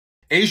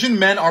Asian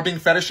men are being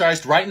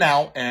fetishized right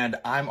now, and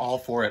I'm all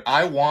for it.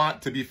 I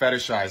want to be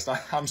fetishized.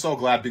 I'm so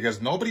glad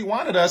because nobody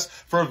wanted us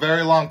for a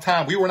very long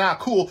time. We were not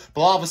cool,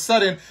 but all of a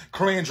sudden,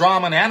 Korean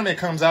drama and anime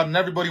comes out and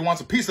everybody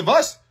wants a piece of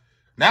us.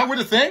 Now we're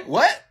the thing?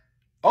 What?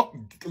 Oh,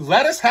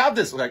 let us have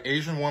this. Like,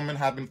 Asian women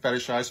have been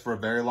fetishized for a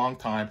very long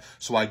time,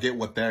 so I get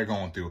what they're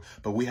going through,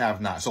 but we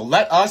have not. So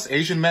let us,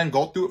 Asian men,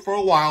 go through it for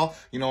a while.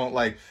 You know,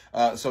 like,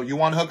 so you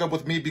want to hook up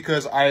with me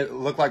because I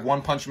look like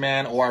One Punch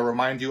Man, or I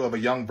remind you of a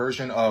young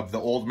version of the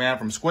old man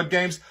from Squid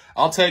Games?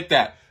 I'll take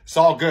that. It's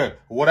all good.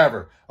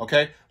 Whatever.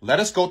 Okay? Let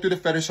us go through the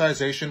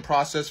fetishization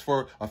process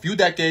for a few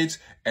decades,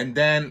 and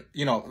then,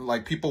 you know,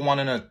 like, people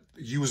wanting to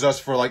use us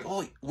for, like,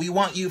 oh, we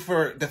want you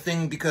for the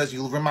thing because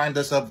you remind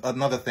us of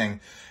another thing.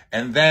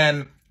 And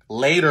then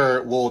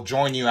later we'll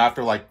join you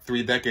after like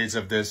 3 decades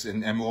of this,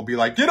 and we'll be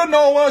like, get to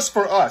know us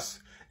for us.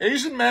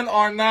 Asian men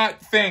are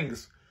not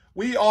things.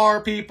 We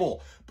are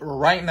people. But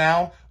right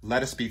now,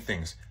 let us be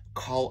things.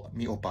 Call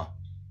me oppa.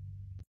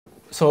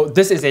 So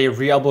this is a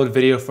re-upload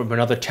video from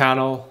another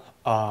channel.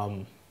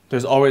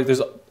 There's a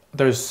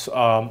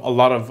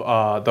lot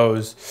of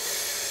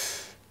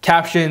those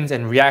captions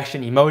and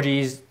reaction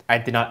emojis. I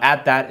did not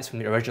add that. It's from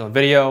the original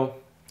video.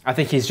 I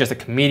think he's just a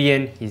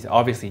comedian. He's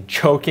obviously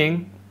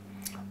joking.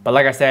 But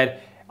like I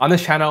said, on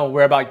this channel,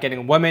 we're about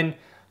getting women.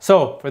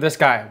 So for this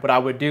guy, what I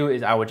would do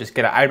is I would just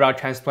get an eyebrow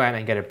transplant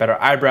and get a better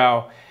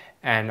eyebrow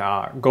and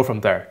go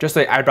from there. Just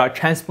an eyebrow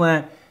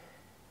transplant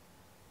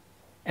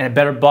and a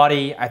better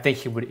body, I think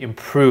he would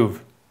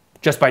improve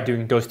just by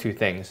doing those 2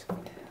 things.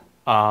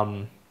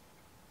 After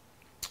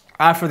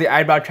the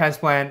eyebrow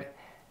transplant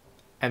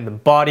and the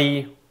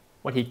body,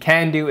 what he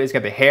can do is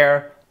get the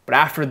hair. But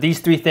after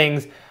these 3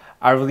 things,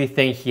 I really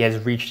think he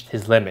has reached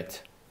his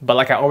limit. But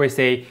like I always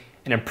say,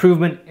 an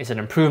improvement is an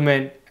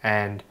improvement,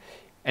 and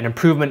an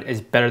improvement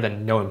is better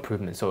than no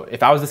improvement. So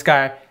if I was this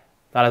guy,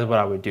 that is what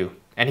I would do.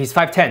 And he's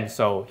 5'10",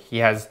 so he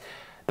has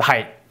the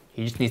height.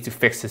 He just needs to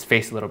fix his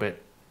face a little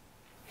bit.